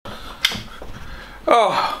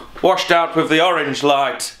Oh, washed out with the orange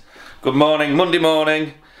light. Good morning, Monday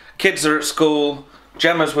morning. Kids are at school.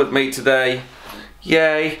 Gemma's with me today.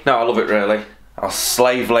 Yay. No, I love it really. I'll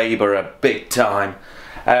slave labourer big time.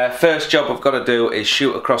 First job I've got to do is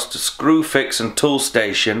shoot across to Screwfix and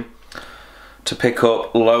Toolstation to pick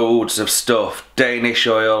up loads of stuff. Danish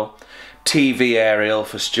oil, TV aerial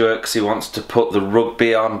for Stuart because he wants to put the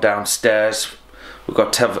rugby on downstairs. We've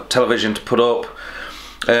got television to put up.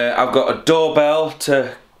 I've got a doorbell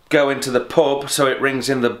to go into the pub so it rings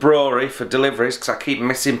in the brewery for deliveries because I keep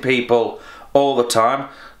missing people all the time.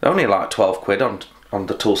 They're only like 12 quid on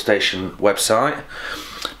the Toolstation website.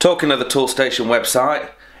 Talking of the Toolstation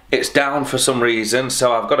website, it's down for some reason,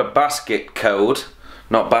 so I've got a basket code,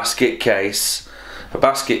 not basket case, a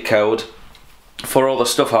basket code for all the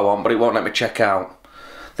stuff I want, but it won't let me check out.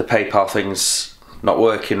 The PayPal thing's not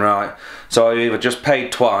working right, so I either just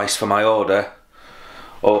paid twice for my order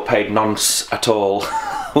or paid nonce at all.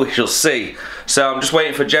 We shall see. So I'm just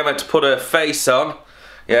waiting for Gemma to put her face on.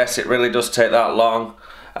 Yes, it really does take that long.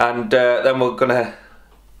 And then we're gonna,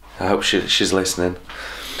 I hope she's listening.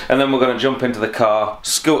 And then we're gonna jump into the car,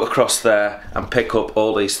 scoot across there and pick up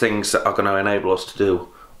all these things that are gonna enable us to do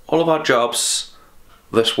all of our jobs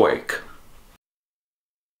this week.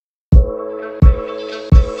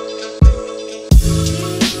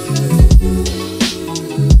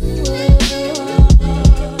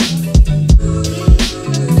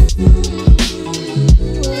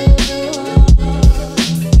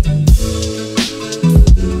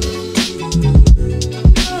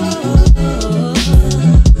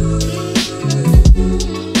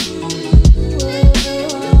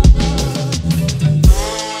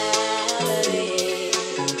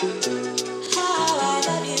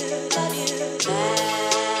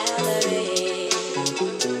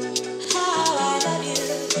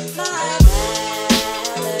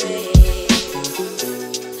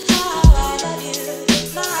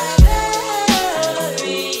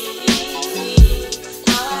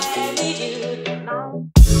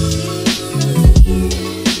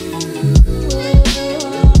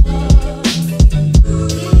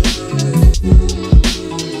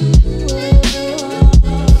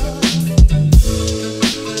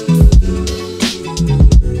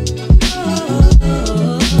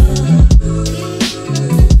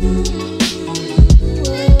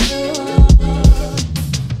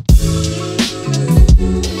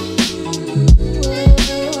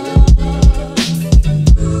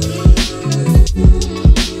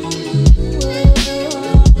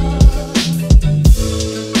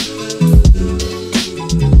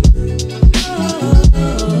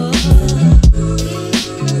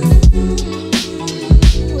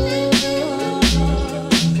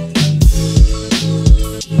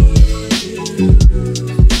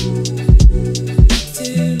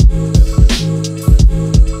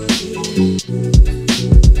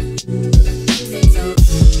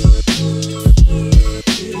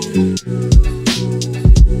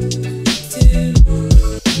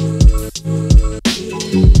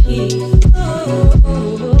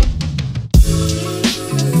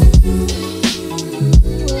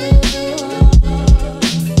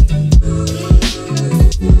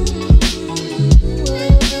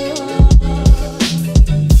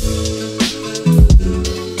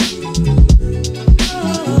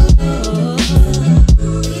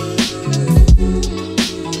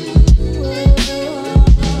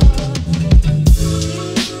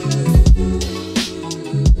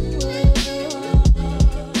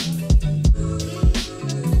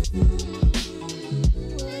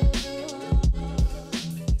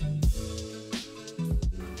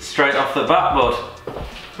 Straight off the bat, bud.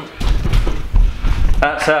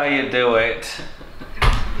 That's how you do it.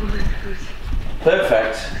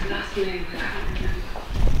 Perfect.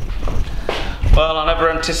 Well, I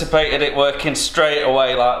never anticipated it working straight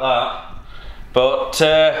away like that, but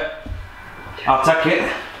I'll take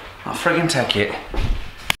it. I'll friggin' take it.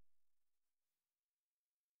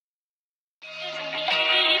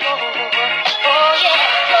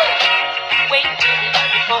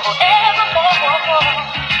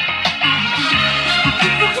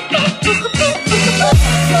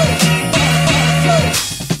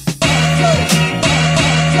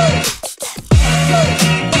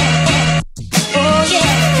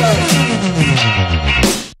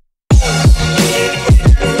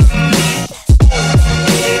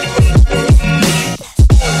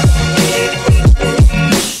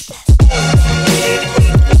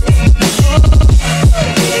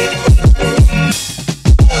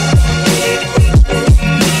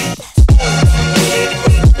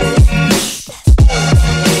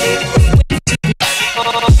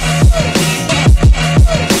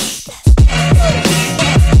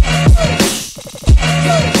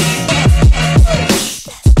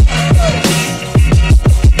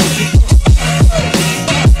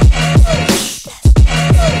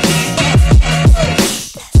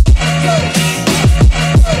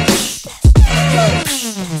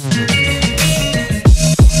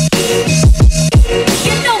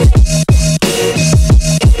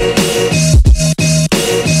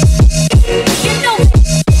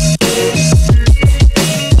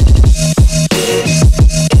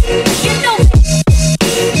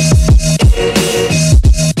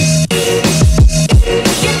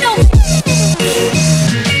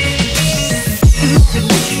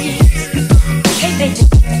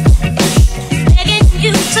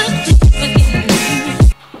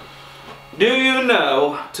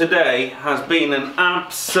 know today has been an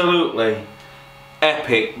absolutely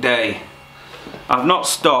epic day. I've not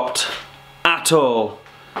stopped at all.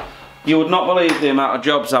 You would not believe the amount of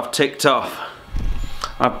jobs I've ticked off.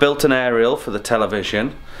 I've built an aerial for the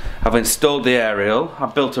television. I've installed the aerial.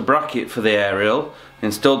 I've built a bracket for the aerial.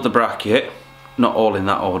 Installed the bracket. Not all in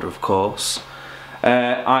that order, of course.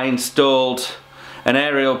 I installed an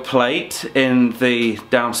aerial plate in the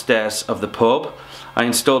downstairs of the pub. I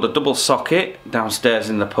installed a double socket downstairs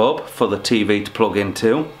in the pub for the TV to plug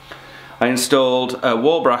into. I installed a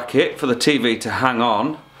wall bracket for the TV to hang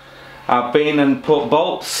on. I've been and put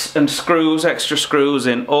bolts and screws, extra screws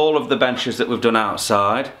in all of the benches that we've done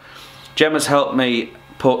outside. Gemma's helped me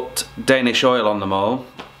put Danish oil on them all.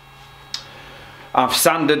 I've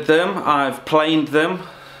sanded them, I've planed them,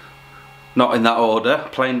 not in that order,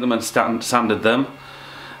 planed them and sanded them.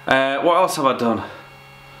 What else have I done?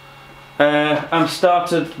 I've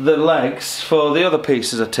started the legs for the other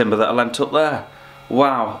pieces of timber that I lent up there.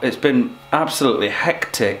 Wow, it's been absolutely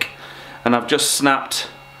hectic, and I've just snapped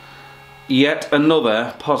yet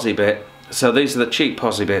another posi bit. So these are the cheap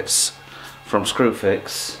posi bits from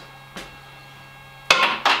Screwfix.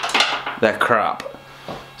 They're crap.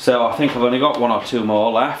 So I think I've only got 1 or 2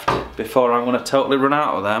 more left before I'm going to totally run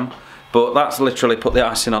out of them. But that's literally put the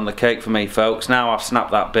icing on the cake for me, folks. Now I've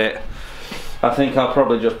snapped that bit, I think I'll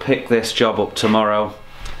probably just pick this job up tomorrow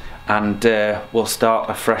and we'll start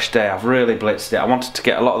a fresh day. I've really blitzed it. I wanted to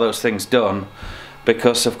get a lot of those things done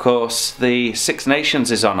because, of course, the Six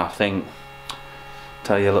Nations is on, I think.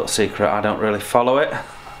 Tell you a little secret, I don't really follow it.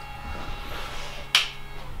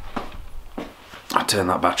 I turned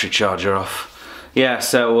that battery charger off. Yeah,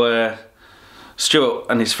 so Stuart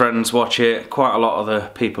and his friends watch it. Quite a lot of the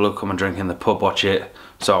people who come and drink in the pub watch it.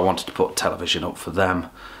 So I wanted to put television up for them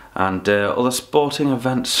and other sporting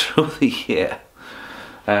events through the year.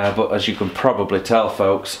 But as you can probably tell,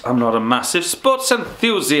 folks, I'm not a massive sports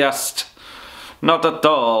enthusiast. Not at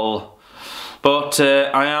all. But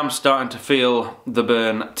I am starting to feel the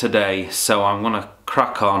burn today, so I'm going to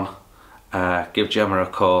crack on, give Gemma a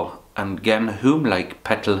call and gen whom like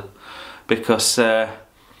petal, because wow,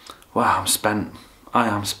 I'm spent. I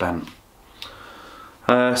am spent.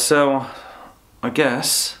 So I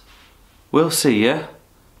guess we'll see you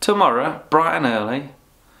tomorrow, bright and early,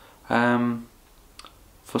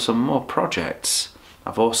 for some more projects.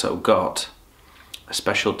 I've also got a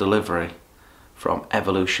special delivery from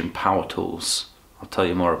Evolution Power Tools. I'll tell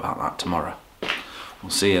you more about that tomorrow. We'll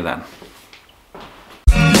see you then.